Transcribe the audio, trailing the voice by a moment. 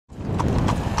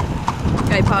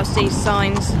go past these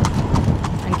signs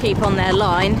and keep on their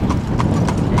line.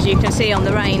 As you can see on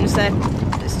the reins, they're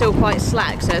still quite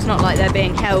slack, so it's not like they're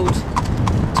being held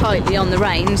tightly on the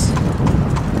reins.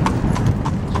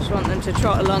 Just want them to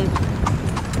trot along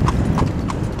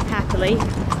happily,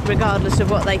 regardless of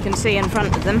what they can see in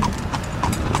front of them.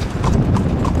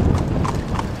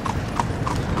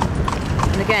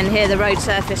 And again, here the road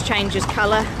surface changes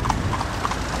colour.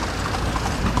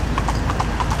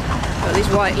 Got these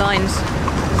white lines,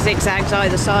 zigzags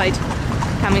either side,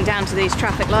 coming down to these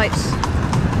traffic lights.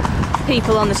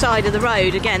 People on the side of the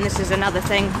road, again, this is another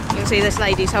thing. You can see this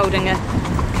lady's holding a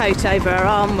coat over her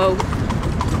arm. Well,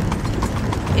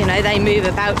 you know, they move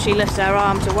about, she lifts her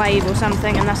arm to wave or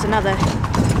something, and that's another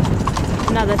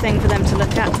thing for them to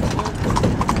look at.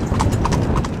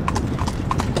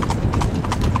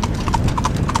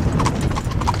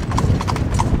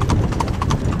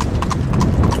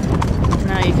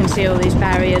 Now you can see all these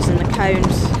barriers and the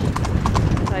cones,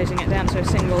 closing it down to a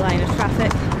single lane of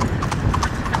traffic.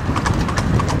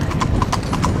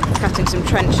 Cutting some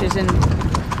trenches in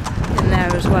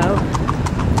there as well.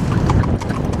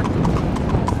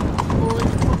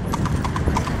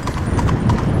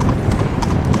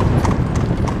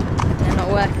 They're not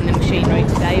working the machinery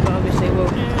today, but obviously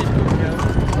we'll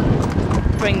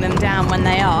bring them down when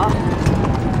they are.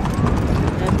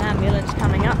 There's an ambulance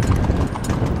coming up.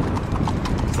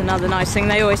 It's another nice thing,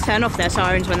 they always turn off their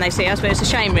sirens when they see us, but it's a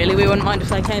shame really. We wouldn't mind if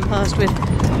they came past with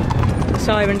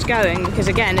sirens going, because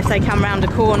again, if they come round a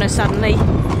corner suddenly,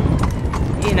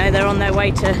 you know, they're on their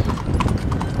way to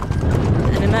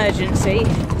an emergency,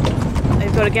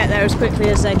 they've got to get there as quickly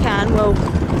as they can. Well,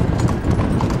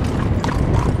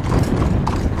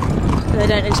 they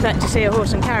don't expect to see a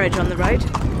horse and carriage on the road,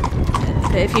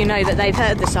 but if you know that they've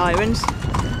heard the sirens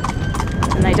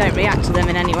and they don't react to them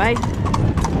in any way,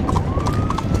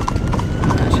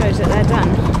 that shows that they're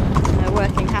done, they're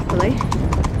working happily.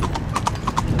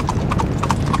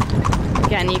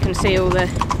 Again, you can see all the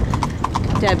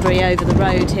debris over the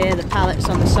road here, the pallets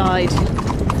on the side,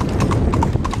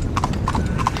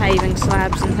 paving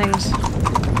slabs and things.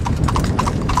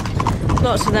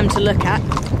 Lots of them to look at,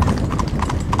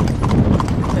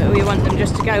 but we want them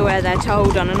just to go where they're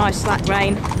told on a nice slack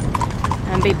rein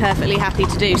and be perfectly happy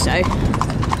to do so.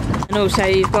 And also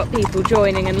you've got people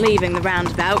joining and leaving the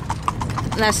roundabout.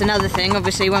 And that's another thing,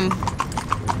 obviously when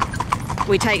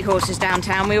we take horses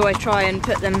downtown we always try and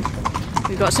put them.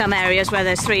 We've got some areas where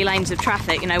there's 3 lanes of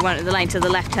traffic, you know, the lane to the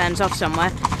left turns off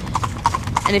somewhere.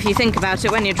 And if you think about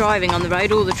it, when you're driving on the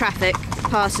road, all the traffic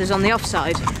passes on the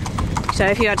offside. So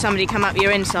if you had somebody come up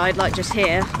your inside, like just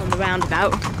here on the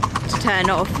roundabout, to turn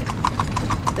off,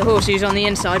 the horse who's on the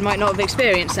inside might not have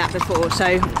experienced that before.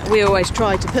 So we always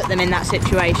try to put them in that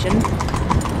situation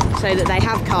so that they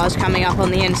have cars coming up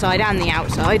on the inside and the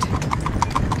outside,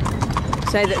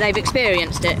 so that they've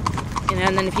experienced it. You know,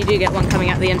 and then if you do get one coming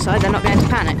out the inside, they're not going to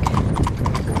panic.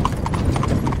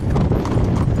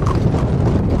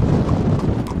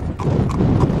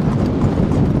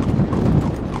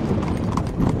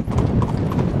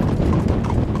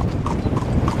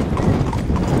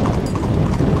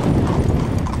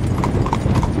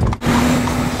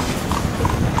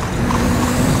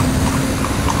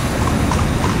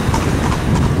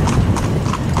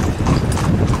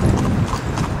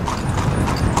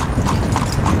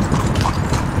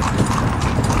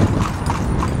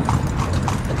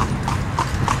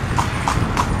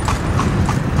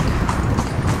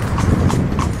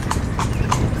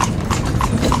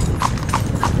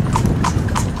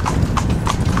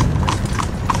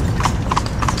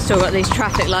 Still got these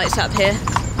traffic lights up here.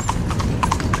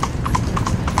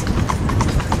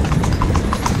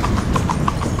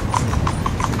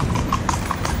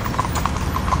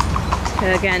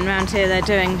 So again, round here they're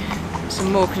doing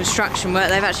some more construction work.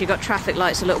 They've actually got traffic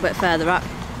lights a little bit further up.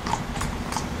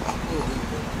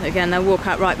 Again, they'll walk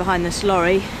up right behind this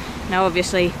lorry. Now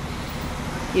obviously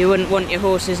you wouldn't want your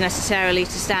horses necessarily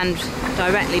to stand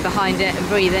directly behind it and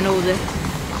breathe in all the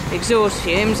exhaust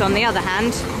fumes. On the other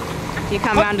hand, you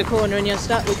come round a corner and you're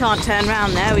stuck, we can't turn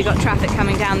round there, we've got traffic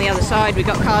coming down the other side, we've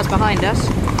got cars behind us,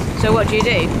 so what do? You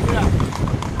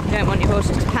don't want your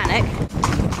horses to panic.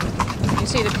 You can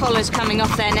see the collars coming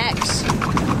off their necks,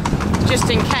 just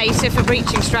in case if a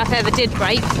breeching strap ever did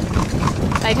break,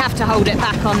 they'd have to hold it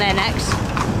back on their necks.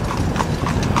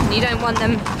 And you don't want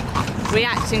them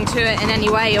reacting to it in any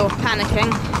way or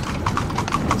panicking,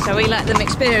 so we let them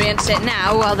experience it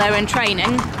now while they're in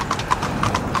training.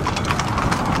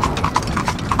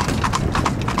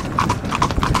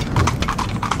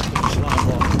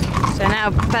 So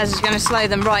now Baz is going to slow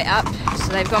them right up,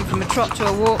 so they've gone from a trot to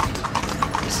a walk.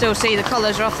 You still see the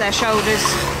collars are off their shoulders.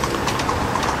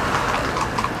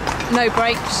 no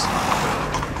brakes.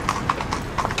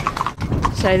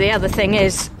 So the other thing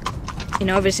is, you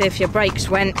know, obviously if your brakes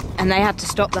went and they had to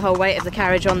stop the whole weight of the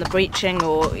carriage on the breeching,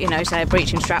 or, you know, say a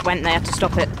breeching strap went and they had to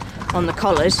stop it on the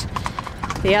collars,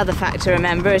 the other factor to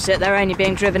remember is that they're only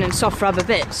being driven in soft rubber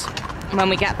bits. When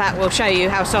we get back, we'll show you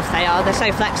how soft they are. They're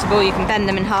so flexible, you can bend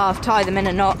them in half, tie them in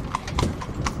a knot.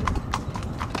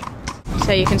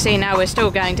 So you can see now we're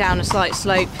still going down a slight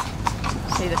slope.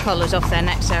 See the collars off their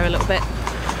necks there a little bit.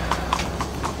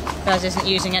 Buzz isn't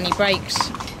using any brakes.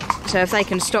 So if they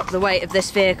can stop the weight of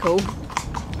this vehicle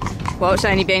while it's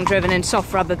only being driven in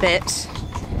soft rubber bits,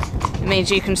 it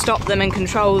means you can stop them and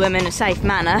control them in a safe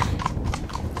manner.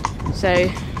 So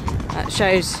that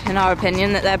shows, in our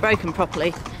opinion, that they're broken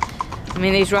properly. I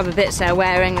mean, these rubber bits they're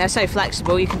wearing, they're so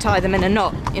flexible, you can tie them in a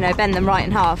knot, you know, bend them right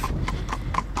in half.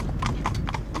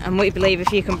 And we believe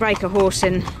if you can break a horse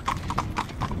in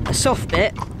a soft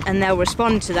bit and they'll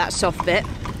respond to that soft bit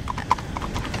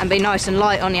and be nice and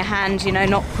light on your hand, you know,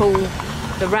 not pull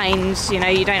the reins, you know,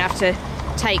 you don't have to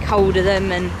take hold of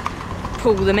them and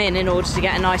pull them in order to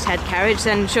get a nice head carriage,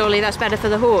 then surely that's better for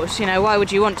the horse. You know, why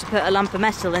would you want to put a lump of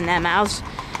metal in their mouths?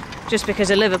 Just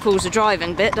because a Liverpool's a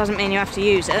driving bit doesn't mean you have to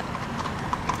use it.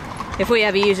 If we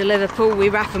ever use a Liverpool, we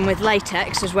wrap them with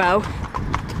latex as well.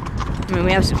 I mean,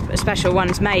 we have special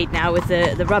ones made now with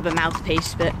the rubber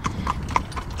mouthpiece, but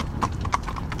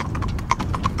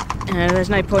you know, there's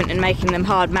no point in making them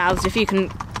hard mouths if you can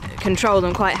control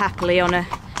them quite happily on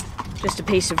just a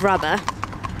piece of rubber,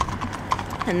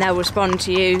 and they'll respond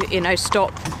to you. You know,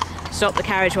 stop the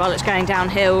carriage while it's going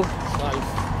downhill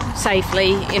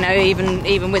safely. You know,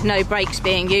 even with no brakes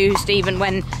being used, even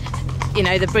when, you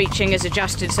know, the breeching is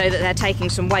adjusted so that they're taking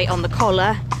some weight on the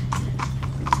collar,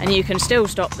 and you can still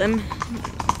stop them.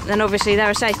 Then obviously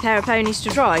they're a safe pair of ponies to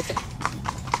drive.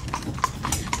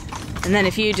 And then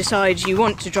if you decide you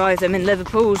want to drive them in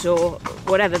Liverpools or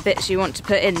whatever bits you want to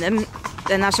put in them,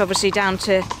 then that's obviously down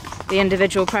to the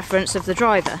individual preference of the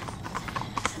driver.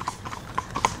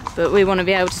 But we want to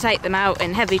be able to take them out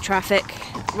in heavy traffic,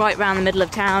 right round the middle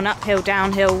of town, uphill,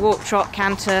 downhill, walk, trot,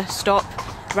 canter, stop,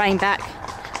 rein back,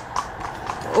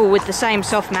 all with the same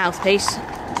soft mouthpiece.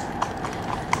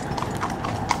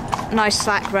 Nice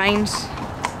slack reins.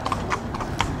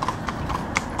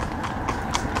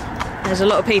 There's a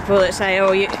lot of people that say,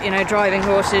 oh, you know, driving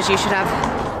horses, you should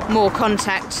have more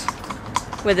contact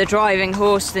with a driving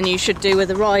horse than you should do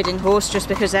with a riding horse, just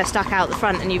because they're stuck out the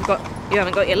front and you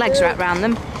haven't got your legs wrapped around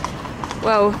them.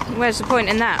 Well, where's the point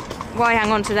in that? Why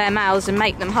hang on to their mouths and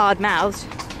make them hard mouths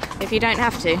if you don't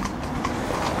have to?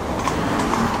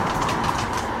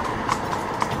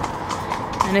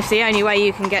 And if the only way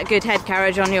you can get good head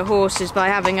carriage on your horse is by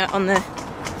having it on the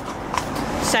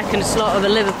second slot of a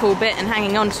Liverpool bit and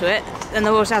hanging on to it, then the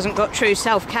horse hasn't got true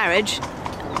self-carriage,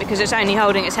 because it's only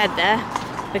holding its head there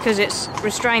because it's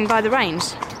restrained by the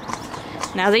reins.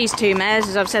 Now these two mares,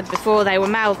 as I've said before, they were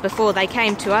mouthed before they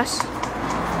came to us.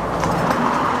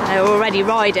 They were already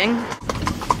riding.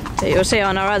 But you'll see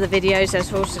on our other videos there's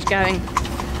horses going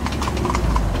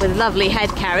with lovely head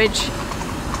carriage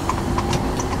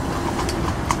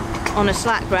on a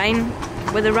slack rein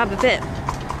with a rubber bit.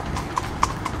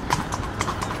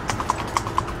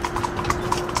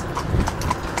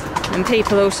 And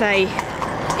people will say,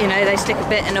 you know, they stick a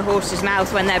bit in a horse's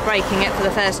mouth when they're breaking it for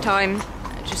the first time.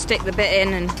 Just stick the bit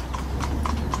in, and,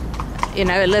 you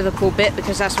know, a Liverpool bit,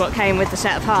 because that's what came with the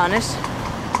set of harness.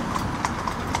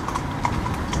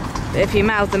 But if you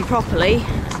mouth them properly,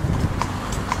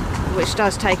 which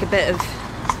does take a bit of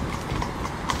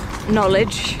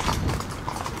knowledge,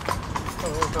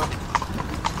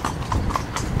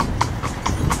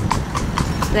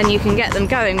 then you can get them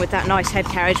going with that nice head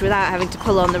carriage without having to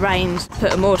pull on the reins,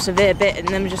 put a more severe bit in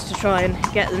them just to try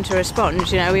and get them to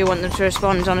respond. You know, we want them to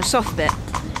respond on a soft bit.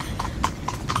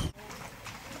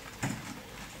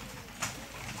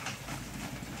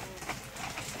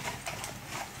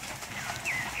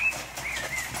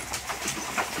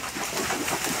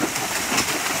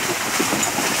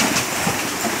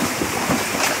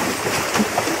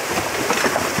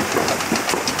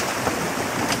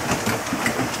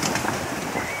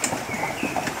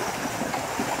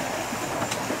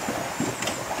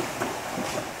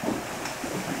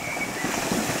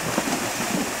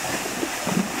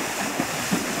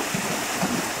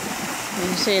 You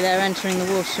can see they're entering the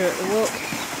water at the walk.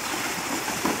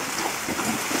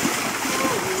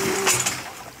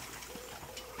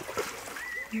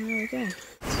 There we go.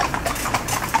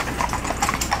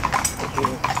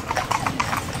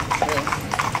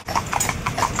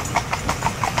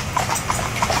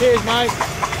 Cheers, mate.